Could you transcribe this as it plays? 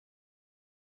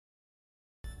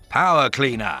Power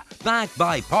Cleaner, backed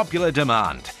by popular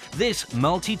demand. This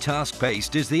multitask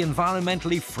paste is the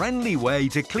environmentally friendly way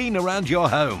to clean around your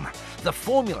home. The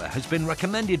formula has been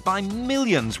recommended by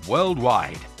millions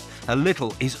worldwide. A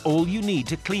little is all you need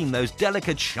to clean those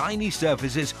delicate, shiny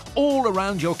surfaces all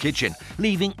around your kitchen,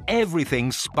 leaving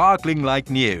everything sparkling like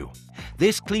new.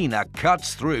 This cleaner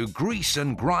cuts through grease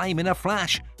and grime in a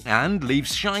flash and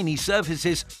leaves shiny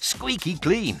surfaces squeaky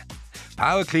clean.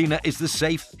 Power Cleaner is the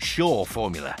safe, sure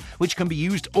formula, which can be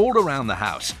used all around the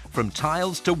house, from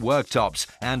tiles to worktops,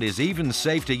 and is even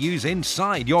safe to use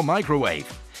inside your microwave.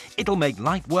 It'll make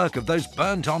light work of those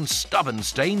burnt-on stubborn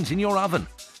stains in your oven.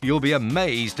 You'll be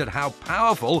amazed at how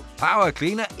powerful Power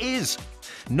Cleaner is.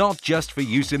 Not just for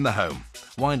use in the home.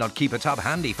 Why not keep a tub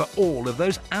handy for all of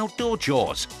those outdoor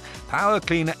chores? Power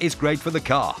Cleaner is great for the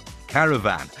car,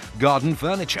 caravan, garden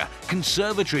furniture,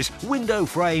 conservatories, window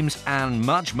frames, and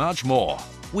much, much more.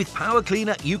 With Power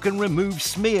Cleaner, you can remove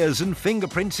smears and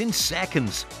fingerprints in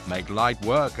seconds, make light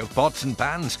work of pots and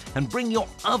pans, and bring your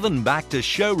oven back to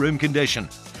showroom condition.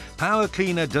 Power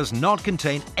Cleaner does not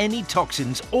contain any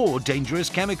toxins or dangerous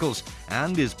chemicals,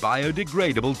 and is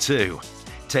biodegradable too.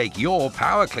 Take your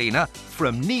Power Cleaner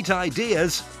from neat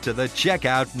ideas to the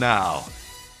checkout now.